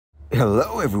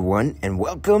Hello everyone and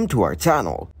welcome to our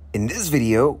channel. In this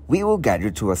video, we will guide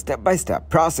you through a step-by-step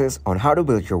process on how to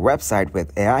build your website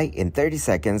with AI in 30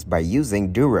 seconds by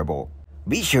using Durable.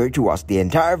 Be sure to watch the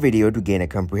entire video to gain a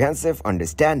comprehensive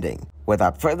understanding.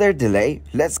 Without further delay,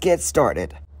 let's get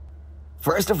started.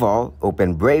 First of all,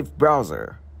 open Brave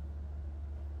browser.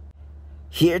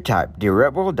 Here type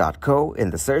durable.co in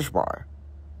the search bar.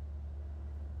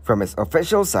 From its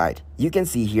official site, you can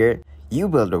see here, you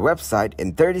build a website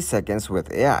in 30 seconds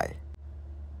with AI.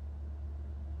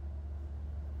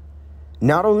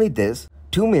 Not only this,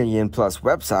 2 million plus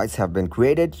websites have been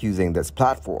created using this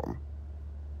platform.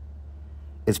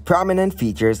 Its prominent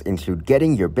features include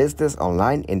getting your business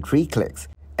online in 3 clicks,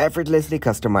 effortlessly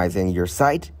customizing your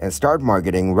site, and start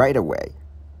marketing right away.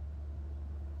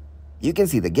 You can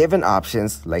see the given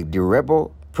options like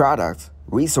Durable, Products,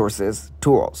 Resources,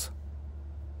 Tools.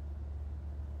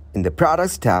 In the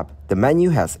Products tab, the menu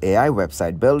has AI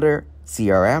Website Builder,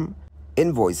 CRM,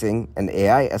 Invoicing, and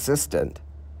AI Assistant.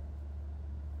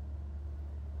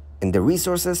 In the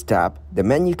Resources tab, the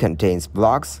menu contains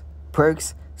blogs,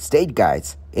 perks, state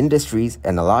guides, industries,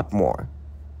 and a lot more.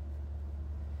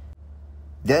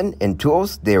 Then in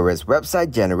Tools, there is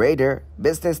Website Generator,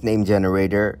 Business Name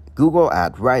Generator, Google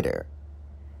Ad Writer.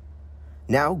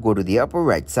 Now go to the upper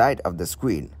right side of the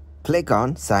screen. Click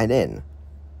on Sign In.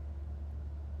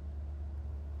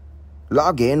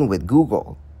 Log in with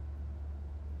Google.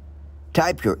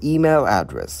 Type your email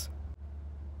address.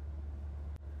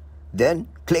 Then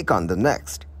click on the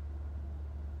Next.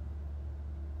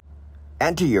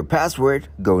 Enter your password,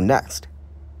 go Next.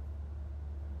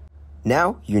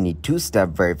 Now you need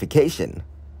 2-step verification.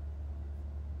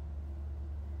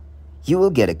 You will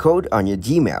get a code on your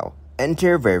Gmail.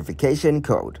 Enter verification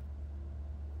code.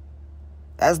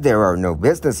 As there are no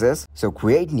businesses, so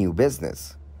create new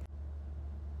business.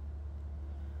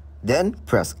 Then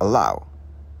press Allow.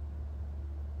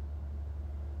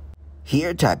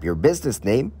 Here type your business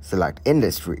name, select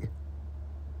Industry.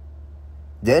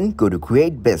 Then go to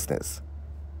Create Business.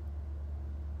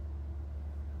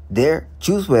 There,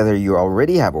 choose whether you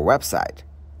already have a website.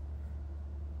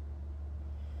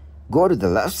 Go to the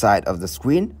left side of the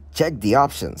screen, check the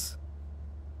options.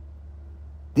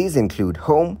 These include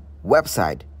Home,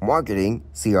 Website, Marketing,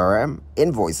 CRM,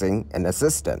 Invoicing, and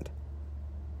Assistant.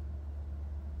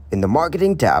 In the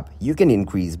Marketing tab, you can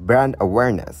increase brand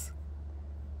awareness.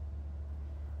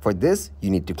 For this, you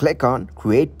need to click on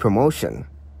Create Promotion.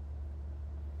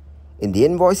 In the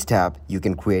Invoice tab, you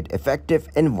can create effective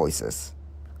invoices.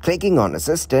 Clicking on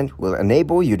Assistant will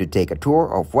enable you to take a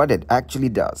tour of what it actually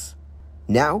does.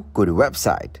 Now, go to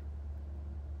Website.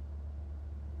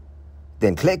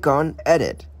 Then click on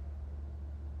Edit.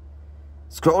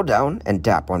 Scroll down and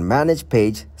tap on Manage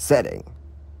Page Setting.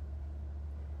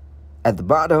 At the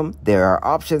bottom, there are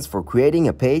options for creating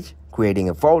a page, creating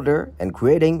a folder, and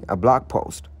creating a blog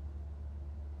post.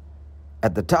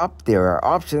 At the top, there are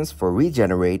options for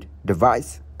Regenerate,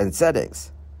 Device, and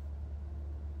Settings.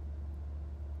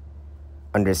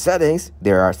 Under Settings,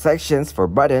 there are sections for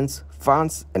buttons,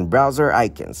 fonts, and browser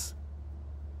icons.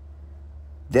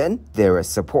 Then there is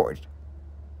Support.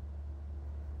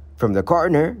 From the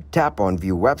corner, tap on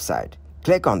View Website.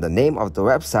 Click on the name of the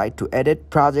website to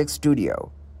edit Project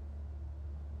Studio.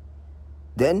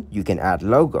 Then you can add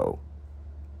logo.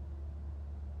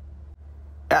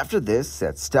 After this,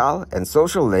 set style and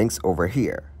social links over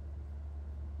here.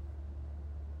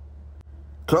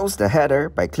 Close the header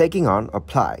by clicking on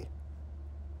Apply.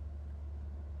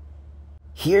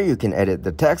 Here you can edit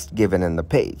the text given in the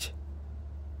page.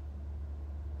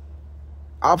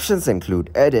 Options include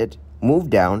Edit, Move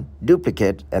Down,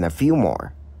 Duplicate, and a few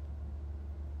more.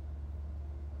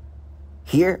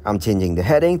 Here, I'm changing the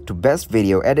heading to Best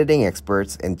Video Editing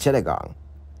Experts in Chittagong.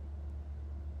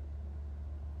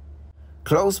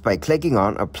 Close by clicking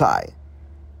on Apply.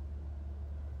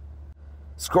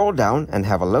 Scroll down and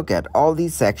have a look at all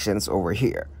these sections over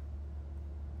here.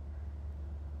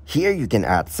 Here you can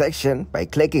add section by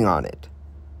clicking on it.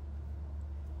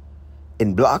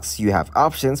 In blocks, you have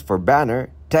options for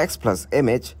banner, text plus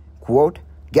image, quote,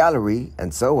 gallery,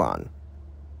 and so on.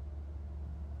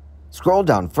 Scroll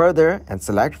down further and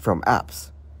select from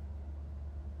Apps.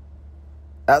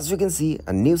 As you can see,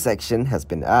 a new section has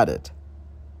been added.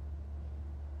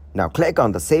 Now click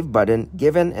on the Save button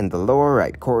given in the lower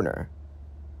right corner.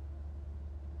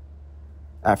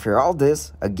 After all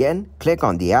this, again, click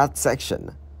on the Add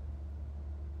section.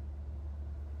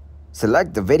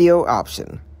 Select the video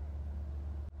option.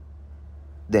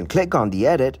 Then click on the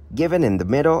Edit given in the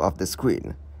middle of the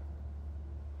screen.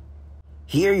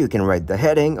 Here you can write the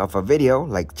heading of a video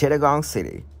like Chittagong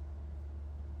City.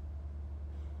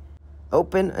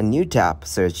 Open a new tab,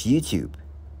 search YouTube.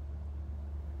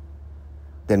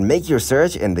 Then make your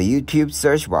search in the YouTube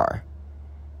search bar.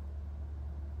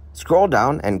 Scroll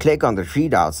down and click on the three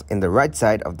dots in the right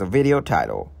side of the video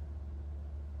title.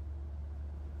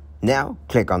 Now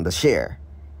click on the share.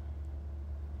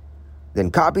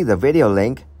 Then copy the video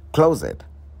link, close it.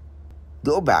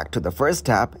 Go back to the first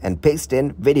tab and paste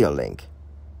in video link.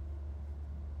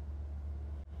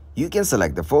 You can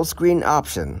select the full screen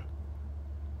option.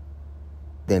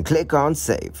 Then click on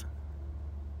Save.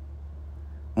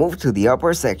 Move to the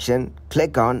upper section,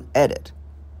 click on Edit.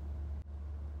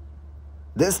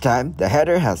 This time, the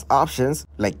header has options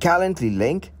like Calendly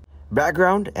link,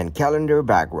 background, and calendar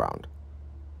background.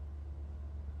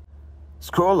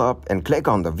 Scroll up and click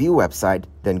on the View Website,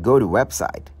 then go to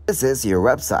Website. This is your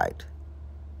website.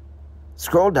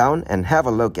 Scroll down and have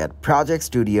a look at Project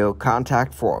Studio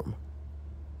Contact Form.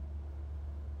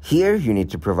 Here, you need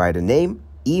to provide a name,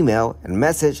 email, and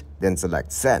message, then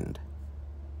select Send.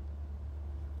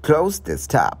 Close this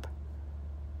tab.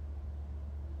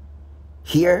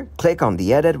 Here, click on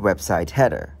the Edit Website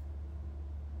header.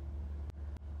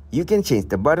 You can change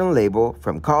the button label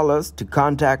from Call Us to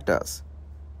Contact Us.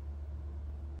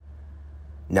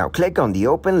 Now click on the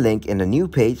open link in a new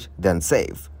page, then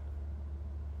save.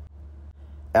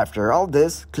 After all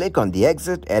this, click on the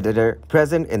Exit Editor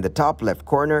present in the top left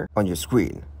corner on your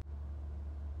screen.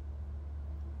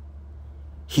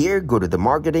 Here, go to the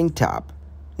Marketing tab.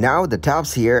 Now the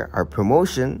tabs here are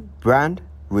Promotion, Brand,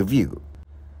 Review.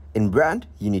 In Brand,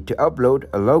 you need to upload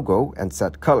a logo and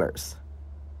set colors.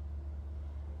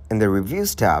 In the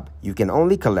Reviews tab, you can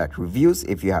only collect reviews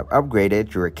if you have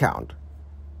upgraded your account.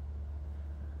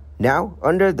 Now,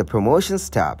 under the Promotions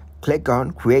tab, click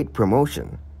on Create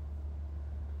Promotion.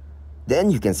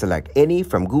 Then you can select any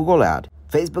from Google Ad,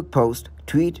 Facebook post,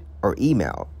 tweet, or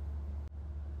email.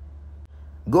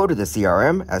 Go to the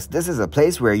CRM as this is a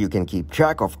place where you can keep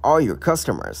track of all your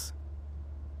customers.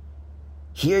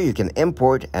 Here you can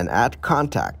import and add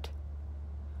contact.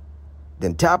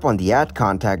 Then tap on the Add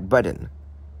Contact button.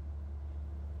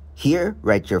 Here,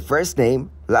 write your first name,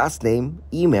 last name,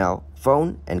 email,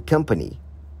 phone, and company.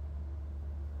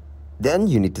 Then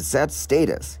you need to set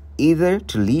status, either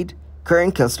to lead,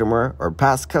 current customer, or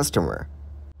past customer.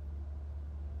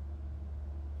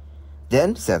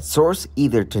 Then set source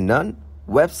either to none,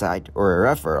 website, or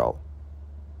a referral.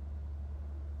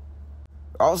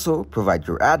 Also, provide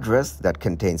your address that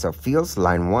contains of fields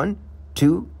line 1,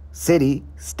 2, city,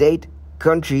 state,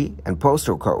 country, and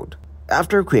postal code.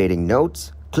 After creating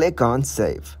notes, click on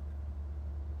Save.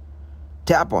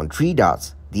 Tap on three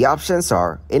dots. The options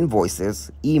are Invoices,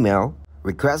 Email,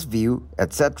 Request View,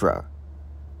 etc.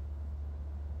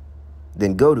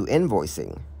 Then go to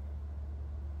Invoicing.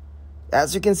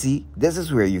 As you can see, this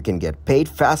is where you can get paid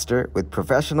faster with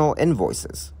professional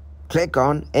invoices. Click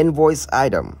on Invoice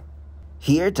Item.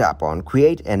 Here, tap on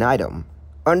Create an Item.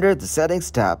 Under the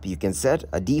Settings tab, you can set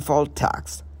a default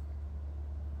tax.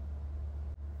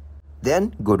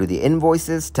 Then go to the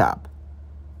Invoices tab.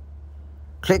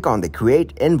 Click on the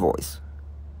Create Invoice.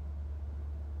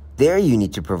 There you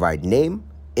need to provide name,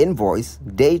 invoice,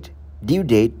 date,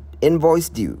 invoice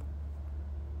due.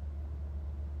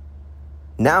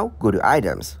 Now go to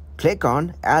Items. Click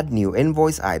on Add New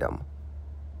Invoice Item.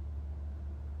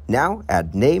 Now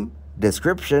add name,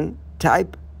 description,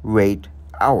 type, rate,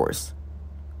 hours.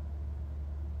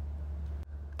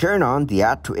 Turn on the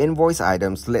Add to Invoice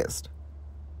Items list.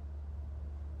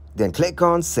 Then click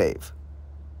on Save.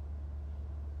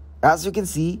 As you can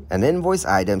see, an invoice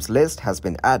items list has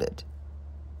been added.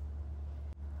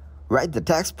 Write the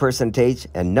tax percentage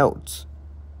and notes.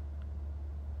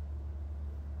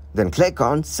 Then click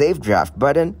on Save Draft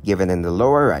button given in the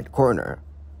lower right corner.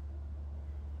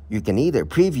 You can either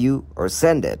preview or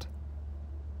send it.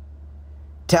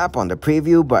 Tap on the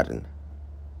Preview button.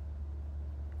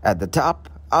 At the top,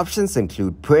 options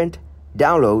include Print,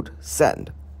 Download,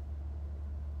 Send.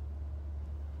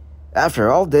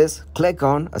 After all this, click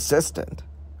on Assistant.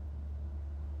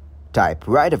 Type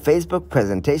Write a Facebook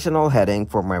presentational heading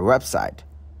for my website.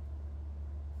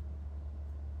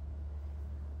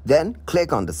 Then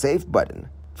click on the Save button.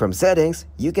 From Settings,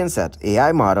 you can set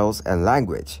AI models and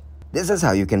language. This is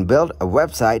how you can build a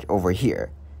website over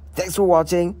here. Thanks for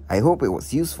watching. I hope it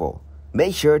was useful.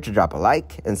 Make sure to drop a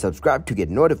like and subscribe to get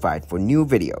notified for new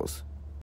videos.